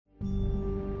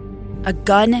a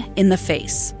gun in the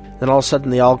face. Then all of a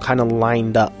sudden they all kind of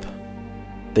lined up.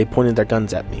 They pointed their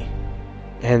guns at me.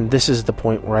 And this is the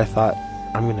point where I thought,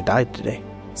 I'm going to die today.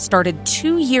 Started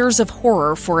 2 years of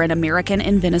horror for an American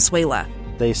in Venezuela.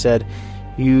 They said,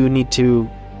 you need to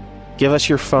give us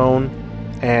your phone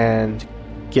and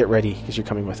get ready because you're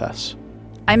coming with us.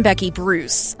 I'm Becky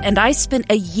Bruce, and I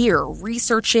spent a year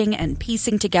researching and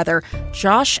piecing together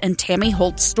Josh and Tammy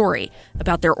Holt's story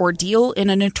about their ordeal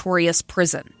in a notorious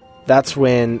prison. That's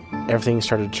when everything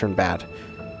started to turn bad.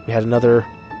 We had another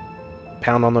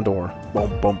pound on the door.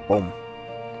 Boom, boom, boom.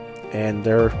 And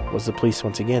there was the police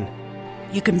once again.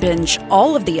 You can binge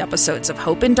all of the episodes of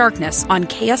Hope in Darkness on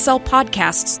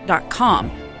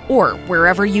KSLpodcasts.com or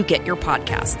wherever you get your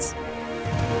podcasts.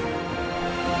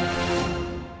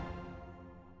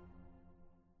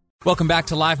 Welcome back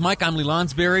to Live Mike. I'm Lee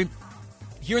Lonsberry.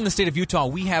 Here in the state of Utah,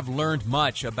 we have learned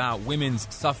much about women's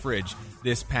suffrage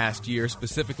this past year,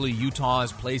 specifically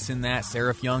Utah's place in that,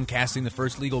 Seraph Young casting the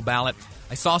first legal ballot.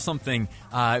 I saw something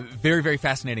very, very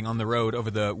fascinating on the road over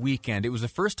the weekend. It was the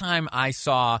first time I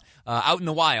saw, out in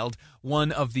the wild,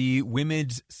 one of the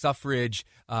women's suffrage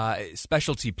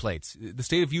specialty plates. The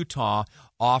state of Utah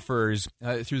offers,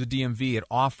 through the DMV, it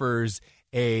offers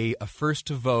a first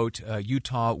to vote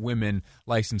Utah women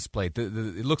license plate.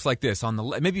 It looks like this on the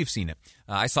maybe you've seen it.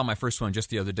 I saw my first one just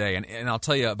the other day, and I'll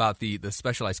tell you about the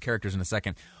specialized characters in a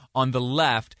second. On the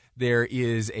left, there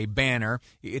is a banner.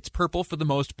 It's purple for the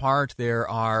most part. There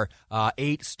are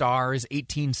 8 stars,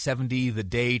 1870, the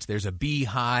date. There's a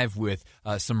beehive with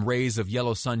some rays of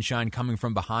yellow sunshine coming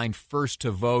from behind. First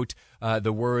to vote,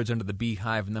 the words under the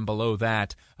beehive, and then below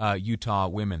that, Utah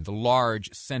women. The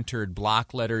large centered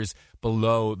block letters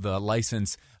below the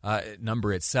license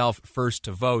number itself, first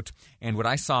to vote. And what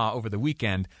I saw over the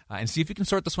weekend, and see if you can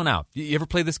sort this one out. You ever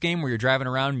play this game where you're driving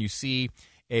around and you see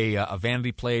a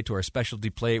vanity plate or a specialty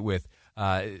plate with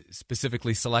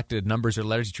specifically selected numbers or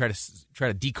letters? You try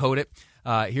to decode it.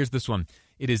 Here's this one.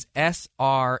 It is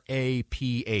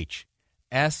SRAPH.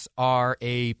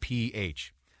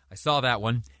 SRAPH. I saw that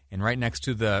one, and right next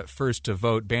to the first to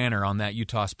vote banner on that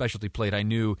Utah specialty plate, I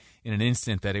knew in an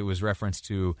instant that it was reference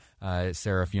to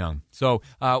Seraph Young. So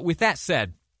with that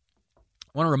said,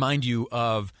 I want to remind you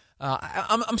of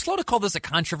I'm slow to call this a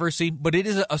controversy, but it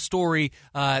is a story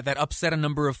that upset a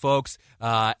number of folks,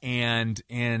 and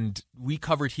we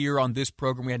covered here on this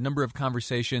program. We had a number of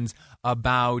conversations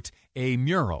about a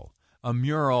mural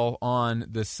on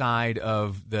the side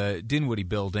of the Dinwiddie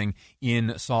building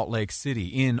in Salt Lake City.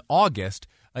 In August,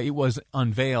 it was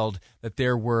unveiled that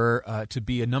there were to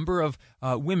be a number of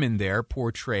women there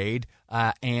portrayed,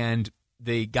 and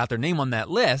they got their name on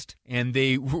that list, and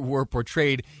they were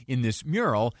portrayed in this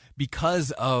mural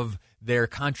because of their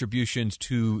contributions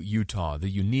to Utah, the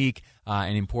unique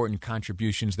and important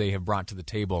contributions they have brought to the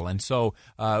table. And so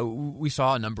we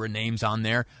saw a number of names on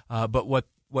there, but what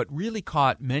really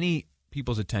caught many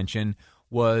people's attention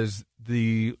was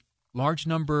the large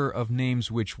number of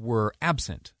names which were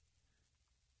absent,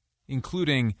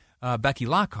 including Becky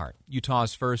Lockhart,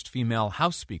 Utah's first female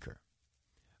House Speaker,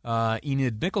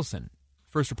 Enid Nicholson,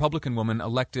 first Republican woman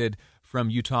elected from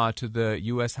Utah to the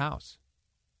U.S. House,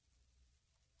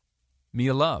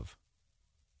 Mia Love,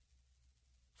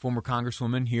 former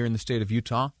Congresswoman here in the state of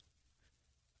Utah,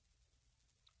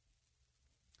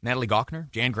 Natalie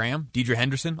Gaukner, Jan Graham, Deidre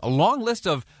Henderson. A long list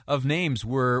of names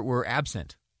were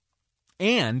absent.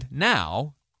 And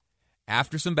now,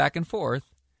 after some back and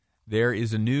forth, there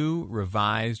is a new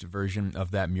revised version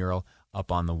of that mural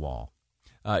up on the wall.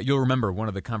 You'll remember one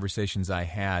of the conversations I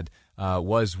had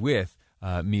was with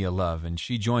Mia Love, and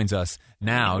she joins us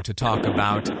now to talk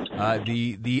about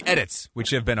the edits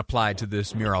which have been applied to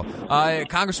this mural.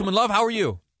 Congresswoman Love, how are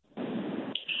you?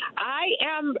 I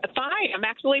am fine. I'm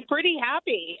actually pretty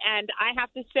happy. And I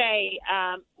have to say,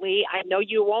 Lee, I know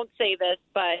you won't say this,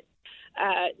 but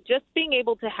just being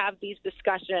able to have these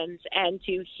discussions and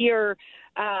to hear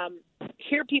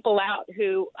people out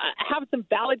who have some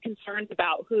valid concerns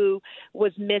about who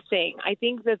was missing, I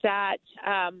think that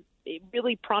it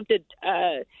really prompted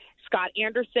Scott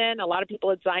Anderson, a lot of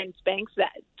people at Zions Bank that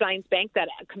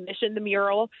commissioned the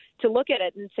mural, to look at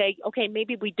it and say, okay,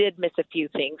 maybe we did miss a few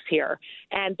things here.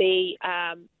 And they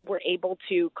were able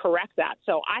to correct that.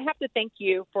 So I have to thank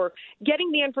you for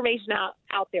getting the information out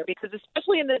there, because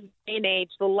especially in this day and age,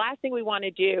 the last thing we want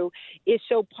to do is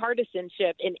show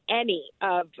partisanship in any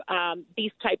of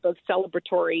these type of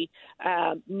celebratory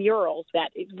murals that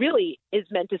it really is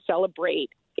meant to celebrate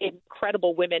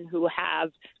incredible women who have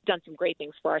done some great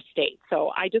things for our state.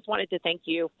 So I just wanted to thank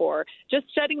you for just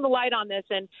shedding the light on this.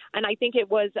 And I think it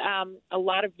was a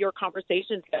lot of your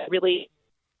conversations that really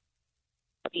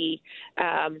the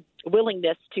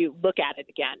willingness to look at it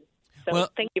again. So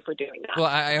thank you for doing that. Well,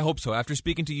 I hope so. After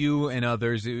speaking to you and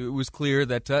others, it was clear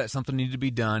that something needed to be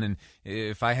done, and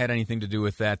if I had anything to do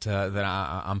with that,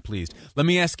 I'm pleased. Let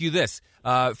me ask you this: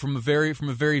 from a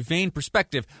very vain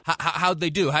perspective, how'd they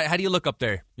do? How do you look up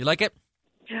there? You like it?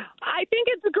 I think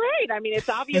it's great. I mean, it's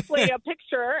obviously a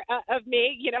picture of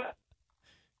me. You know,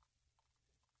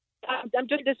 I'm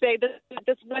just to say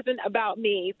this wasn't about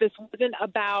me. This wasn't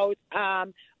about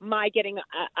my getting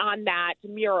on that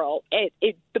mural.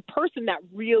 The person that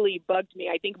really bugged me,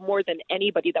 I think more than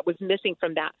anybody that was missing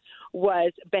from that,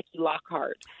 was Becky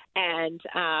Lockhart, and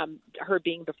her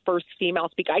being the first female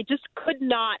speaker. I just could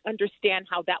not understand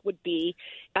how that would be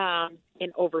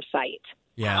an oversight.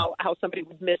 Yeah. How somebody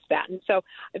would miss that. And so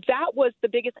that was the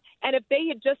biggest. And if they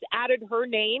had just added her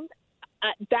name,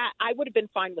 that I would have been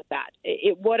fine with that.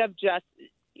 It would have just,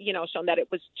 shown that it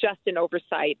was just an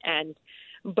oversight.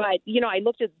 But I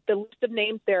looked at the list of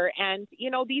names there, and,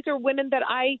 these are women that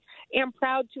I am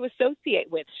proud to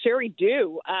associate with. Sherry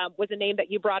Dew was a name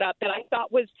that you brought up that I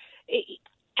thought was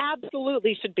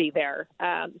absolutely should be there.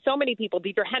 So many people,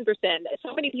 Deidre Henderson,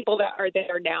 so many people that are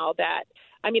there now that,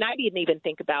 I didn't even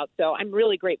think about. So I'm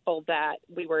really grateful that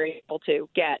we were able to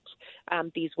get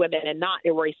these women and not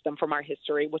erase them from our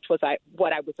history, which was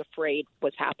what I was afraid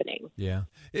was happening. Yeah.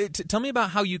 Tell me about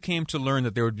how you came to learn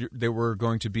that there were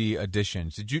going to be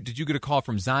additions. Did you get a call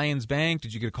from Zions Bank?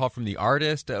 Did you get a call from the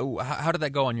artist? How did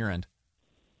that go on your end?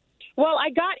 Well,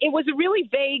 it was a really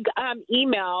vague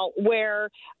email where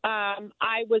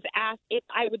I was asked if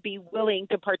I would be willing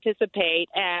to participate,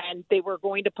 and they were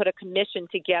going to put a commission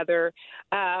together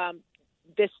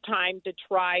this time to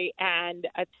try and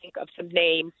think of some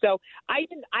names. So I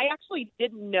actually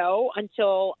didn't know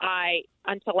until I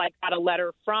got a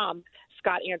letter from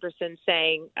Scott Anderson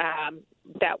saying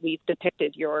that we've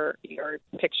depicted your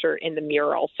picture in the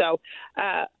mural. So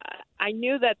I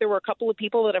knew that there were a couple of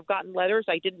people that have gotten letters.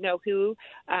 I didn't know who.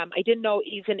 I didn't know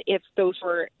even if those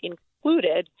were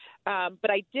included. But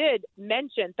I did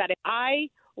mention that if I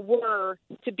were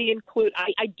to be included,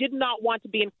 I did not want to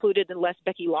be included unless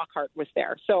Becky Lockhart was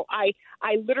there. So I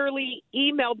literally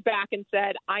emailed back and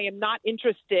said, I am not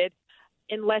interested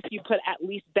unless you put at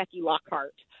least Becky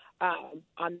Lockhart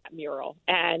on that mural.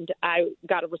 And I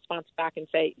got a response back and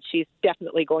say she's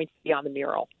definitely going to be on the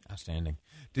mural. Outstanding.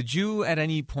 Did you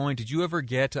ever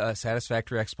get a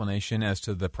satisfactory explanation as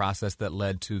to the process that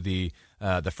led to the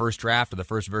first draft or the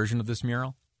first version of this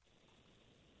mural?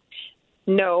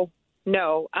 No.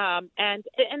 And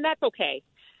that's okay.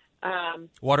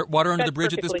 Water under the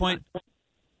bridge at this point? Fine.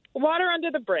 Water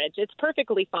under the bridge. It's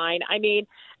perfectly fine. I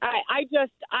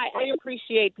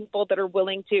appreciate people that are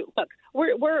willing to look.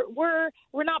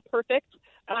 We're not perfect.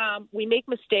 We make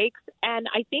mistakes, and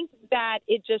I think that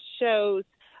it just shows.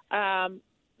 I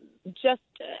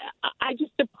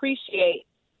just appreciate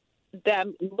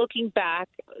them looking back,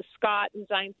 Scott and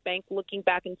Zions Bank looking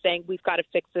back and saying, we've got to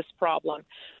fix this problem.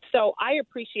 So I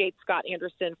appreciate Scott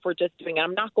Anderson for just doing it.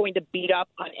 I'm not going to beat up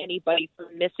on anybody for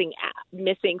missing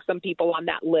some people on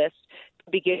that list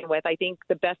to begin with. I think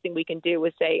the best thing we can do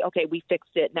is say, okay, we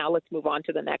fixed it. Now let's move on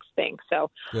to the next thing.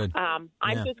 So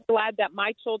I'm just glad that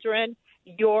my children,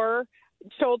 your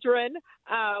children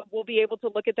will be able to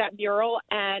look at that mural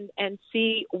and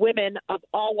see women of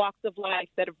all walks of life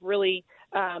that have really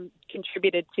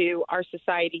contributed to our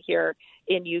society here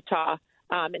in Utah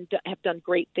and have done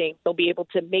great things. They'll be able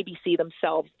to maybe see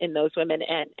themselves in those women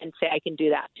and say, I can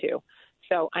do that too.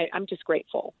 So I'm just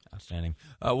grateful. Outstanding.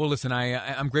 Well, listen,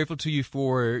 I'm grateful to you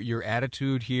for your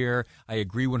attitude here. I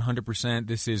agree 100%.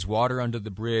 This is water under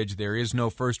the bridge. There is no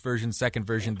first version, second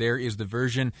version. There is the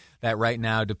version that right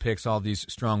now depicts all these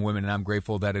strong women, and I'm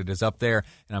grateful that it is up there,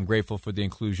 and I'm grateful for the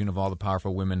inclusion of all the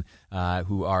powerful women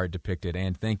who are depicted.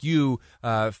 And thank you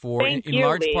for, in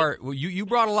large part, you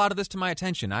brought a lot of this to my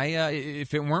attention.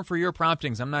 If it weren't for your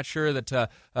promptings, I'm not sure that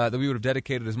we would have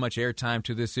dedicated as much airtime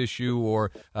to this issue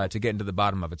or to get into the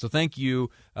bottom of it. So thank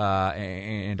you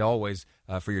and always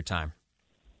for your time.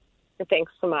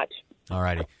 Thanks so much. All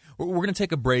righty. We're going to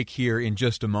take a break here in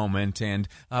just a moment, and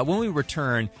when we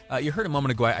return, you heard a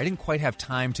moment ago, I didn't quite have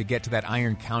time to get to that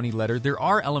Iron County letter. There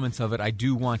are elements of it I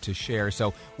do want to share,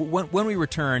 so when we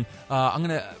return, I'm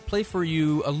going to play for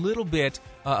you a little bit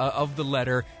of the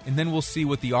letter, and then we'll see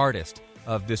what the artist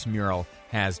of this mural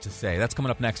has to say. That's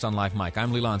coming up next on Live Mike.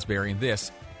 I'm Lee Lonsberry, and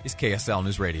this is KSL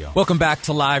News Radio. Welcome back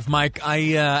to Live Mike.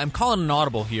 I'm calling an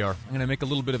audible here. I'm going to make a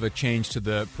little bit of a change to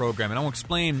the program, and I will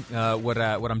explain what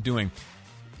I'm doing.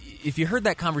 If you heard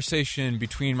that conversation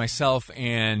between myself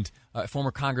and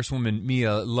former Congresswoman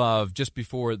Mia Love just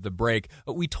before the break.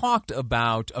 We talked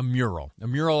about a mural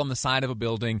on the side of a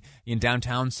building in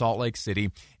downtown Salt Lake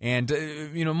City. And,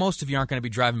 most of you aren't going to be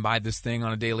driving by this thing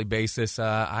on a daily basis.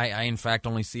 I in fact,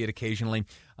 only see it occasionally.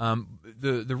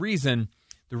 The reason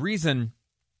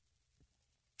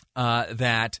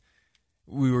that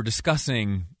we were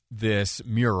discussing this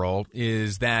mural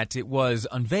is that it was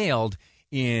unveiled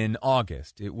in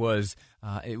August. It was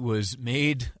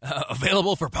made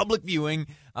available for public viewing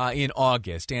in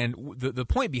August, and the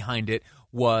point behind it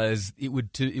was it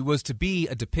was to be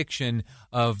a depiction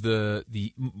of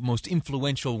the most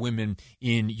influential women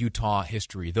in Utah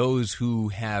history, those who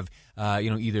have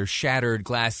either shattered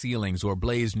glass ceilings or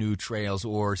blazed new trails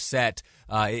or set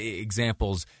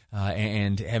examples,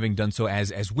 and having done so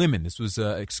as women. This was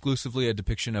exclusively a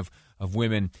depiction of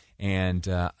women and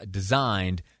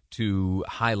designed to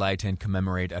highlight and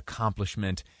commemorate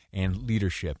accomplishment and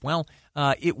leadership. Well,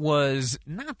 it was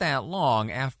not that long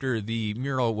after the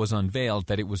mural was unveiled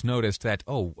that it was noticed that,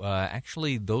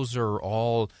 actually those are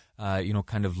all,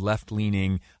 kind of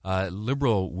left-leaning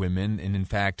liberal women. And in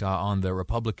fact, on the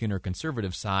Republican or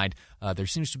conservative side, there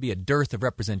seems to be a dearth of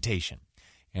representation.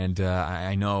 And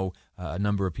I know a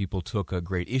number of people took a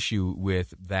great issue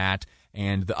with that.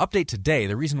 And the update today,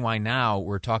 the reason why now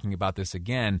we're talking about this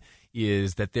again,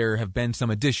 is that there have been some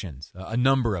additions, a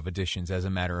number of additions, as a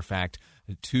matter of fact,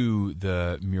 to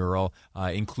the mural,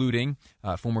 including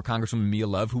former Congresswoman Mia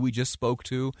Love, who we just spoke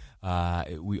to.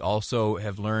 We also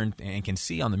have learned and can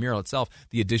see on the mural itself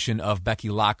the addition of Becky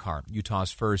Lockhart,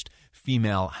 Utah's first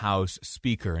female House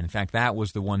Speaker. In fact, that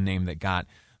was the one name that got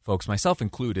folks, myself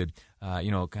included, kind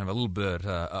of a little bit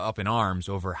up in arms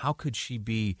over how could she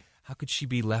be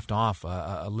left off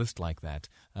a list like that.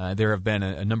 There have been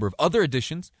a number of other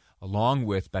additions along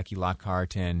with Becky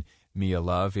Lockhart and Mia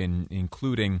Love,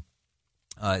 including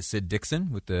Sid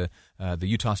Dixon with the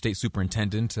Utah State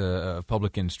Superintendent of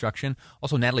Public Instruction.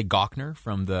 Also Natalie Gochner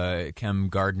from the Kem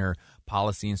Gardner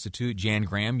Policy Institute. Jan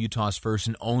Graham, Utah's first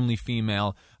and only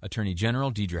female Attorney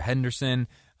General. Deidre Henderson.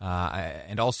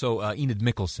 And also Enid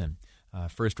Mickelson,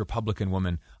 first Republican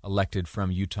woman elected from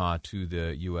Utah to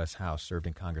the U.S. House, served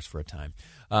in Congress for a time.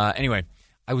 Anyway,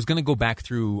 I was going to go back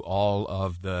through all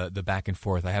of the back and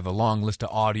forth. I have a long list of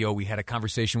audio. We had a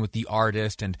conversation with the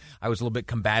artist, and I was a little bit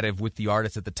combative with the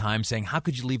artist at the time, saying, how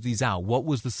could you leave these out? What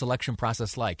was the selection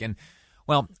process like? And,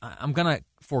 well, I'm going to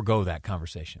forego that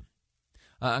conversation.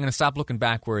 I'm going to stop looking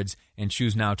backwards and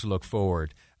choose now to look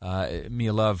forward.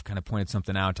 Mia Love kind of pointed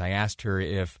something out. I asked her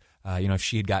if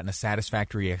she had gotten a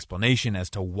satisfactory explanation as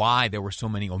to why there were so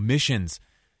many omissions,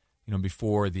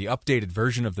 before the updated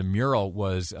version of the mural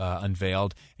was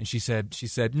unveiled. And she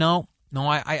said, no,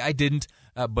 I didn't,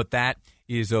 but that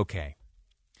is okay.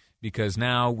 Because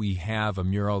now we have a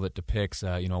mural that depicts,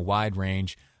 a wide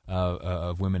range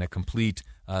of women, a complete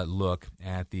look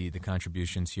at the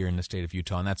contributions here in the state of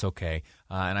Utah, and that's okay.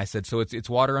 And I said, so it's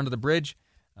water under the bridge?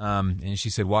 And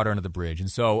she said, water under the bridge. And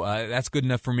so that's good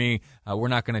enough for me. We're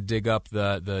not going to dig up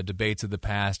the debates of the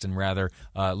past and rather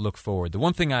look forward. The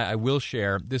one thing I will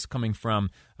share, this coming from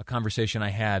a conversation I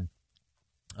had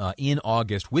in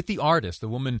August with the artist, the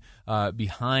woman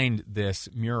behind this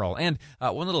mural. And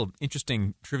one little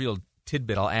interesting trivial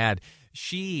tidbit I'll add.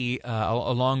 She,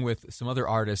 along with some other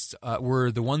artists,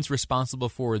 were the ones responsible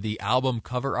for the album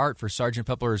cover art for Sgt.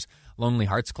 Pepper's Lonely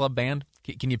Hearts Club Band.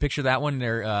 Can you picture that one?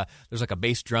 There's like a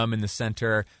bass drum in the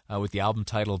center with the album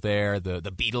title there. The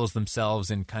Beatles themselves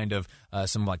in kind of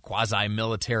some like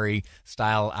quasi-military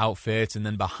style outfits. And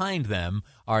then behind them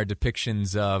are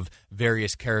depictions of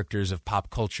various characters of pop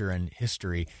culture and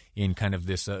history in kind of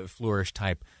this flourish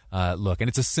type look. And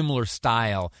it's a similar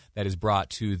style that is brought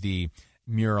to the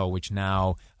mural, which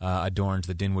now adorns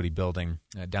the Dinwiddie Building,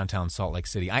 downtown Salt Lake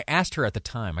City. I asked her at the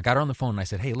time. I got her on the phone and I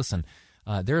said, hey, listen,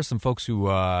 there are some folks who,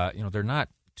 they're not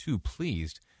too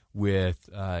pleased with,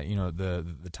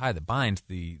 the tie that binds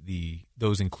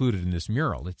those included in this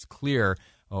mural. It's clear,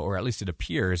 or at least it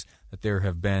appears, that there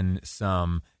have been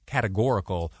some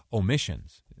categorical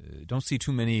omissions. Don't see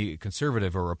too many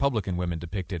conservative or Republican women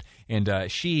depicted.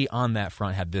 And she, on that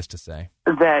front, had this to say.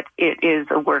 That it is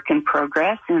a work in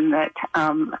progress, and that,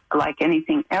 like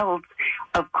anything else,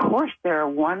 of course there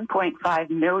are 1.5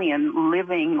 million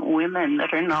living women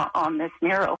that are not on this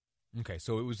mural. Okay,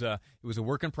 so it was a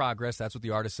work in progress. That's what the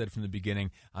artist said from the beginning.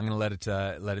 I'm going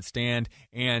to let it stand,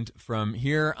 and from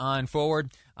here on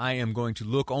forward, I am going to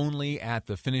look only at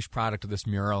the finished product of this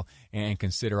mural and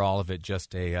consider all of it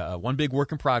just a one big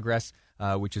work in progress,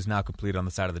 which is now complete on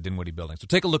the side of the Dinwiddie Building. So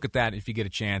take a look at that if you get a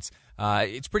chance.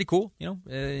 It's pretty cool,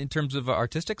 in terms of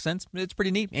artistic sense. It's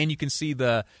pretty neat, and you can see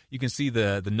the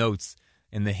notes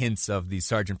and the hints of the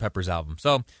Sgt. Pepper's album.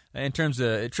 So in terms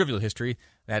of trivial history,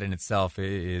 that in itself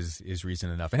is reason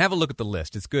enough. And have a look at the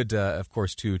list. It's good, of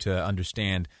course, too, to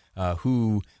understand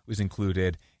who was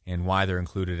included and why they're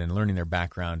included, and learning their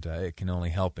background. It can only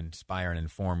help inspire and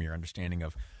inform your understanding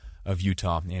of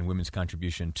Utah and women's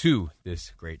contribution to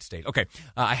this great state. Okay,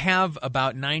 I have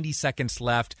about 90 seconds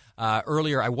left.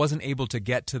 Earlier, I wasn't able to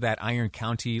get to that Iron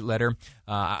County letter.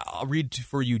 I'll read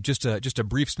for you just a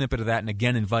brief snippet of that, and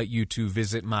again invite you to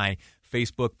visit my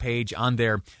Facebook page. On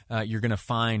there, you're going to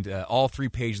find all 3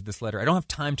 pages of this letter. I don't have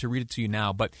time to read it to you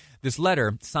now, but this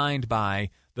letter, signed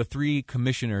by the 3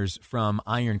 commissioners from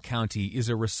Iron County, is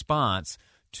a response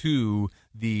to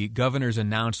the governor's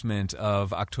announcement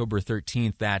of October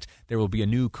 13th that there will be a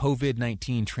new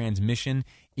COVID-19 transmission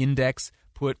index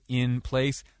put in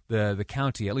place. The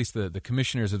county, at least the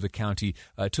commissioners of the county,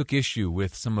 took issue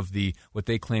with some of the what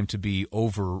they claim to be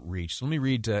overreach. So let me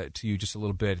read to you just a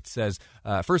little bit. It says,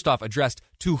 first off, addressed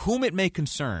to whom it may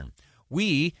concern.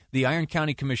 We, the Iron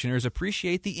County Commissioners,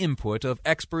 appreciate the input of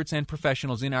experts and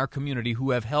professionals in our community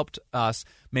who have helped us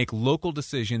make local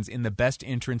decisions in the best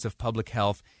interest of public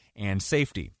health and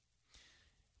safety.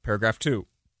 Paragraph 2.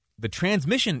 The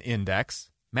transmission index,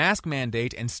 mask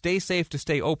mandate, and stay safe to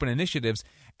stay open initiatives,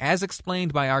 as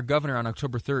explained by our governor on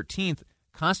October 13th,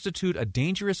 constitute a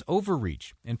dangerous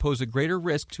overreach and pose a greater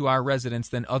risk to our residents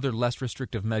than other less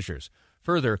restrictive measures.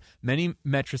 Further, many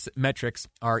metrics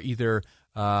are either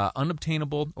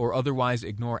unobtainable or otherwise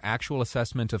ignore actual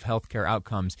assessment of healthcare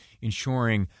outcomes,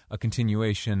 ensuring a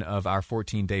continuation of our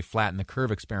 14-day flatten the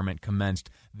curve experiment commenced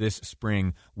this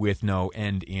spring with no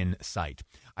end in sight.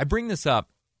 I bring this up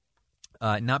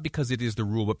not because it is the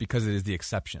rule, but because it is the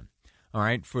exception. All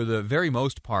right. For the very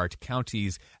most part,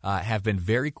 counties have been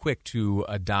very quick to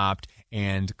adopt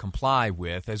and comply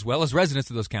with, as well as residents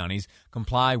of those counties,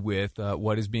 comply with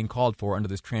what is being called for under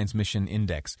this transmission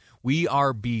index. We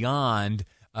are beyond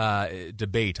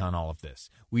debate on all of this.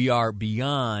 We are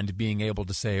beyond being able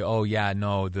to say, oh yeah,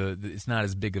 no, it's not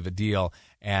as big of a deal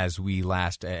as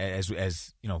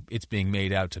as you know it's being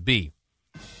made out to be.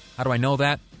 How do I know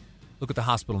that? Look at the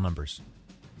hospital numbers.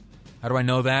 How do I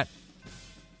know that?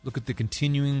 Look at the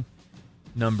continuing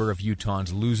number of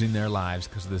Utahns losing their lives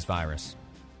because of this virus.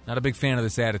 Not a big fan of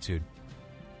this attitude.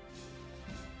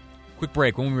 Quick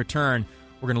break. When we return,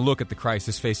 we're going to look at the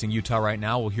crisis facing Utah right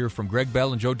now. We'll hear from Greg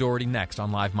Bell and Joe Doherty next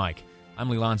on Live Mike.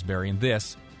 I'm Lee Lonsberry, and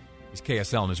this is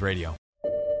KSL News Radio.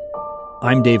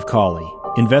 I'm Dave Cawley,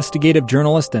 investigative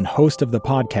journalist and host of the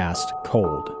podcast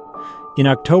Cold. In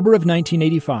October of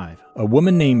 1985, a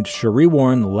woman named Cherie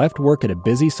Warren left work at a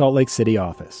busy Salt Lake City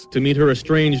office to meet her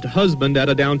estranged husband at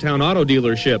a downtown auto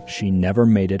dealership. She never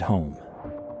made it home.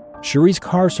 Cherie's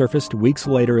car surfaced weeks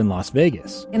later in Las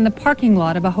Vegas, in the parking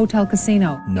lot of a hotel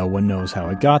casino. No one knows how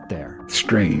it got there.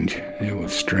 Strange. It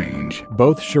was strange.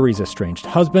 Both Cherie's estranged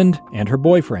husband and her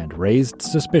boyfriend raised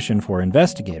suspicion for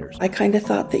investigators. I kind of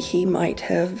thought that he might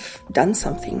have done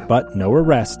something. But no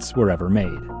arrests were ever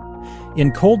made.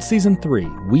 In Cold Season 3,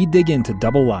 we dig into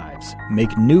double lives,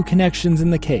 make new connections in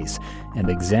the case, and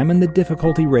examine the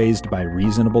difficulty raised by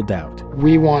reasonable doubt.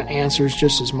 We want answers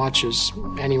just as much as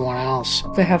anyone else.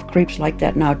 They have creeps like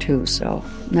that now too, so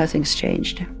nothing's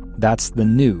changed. That's the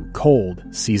new Cold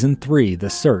Season 3, The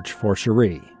Search for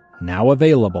Cherie, now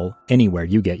available anywhere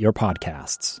you get your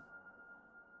podcasts.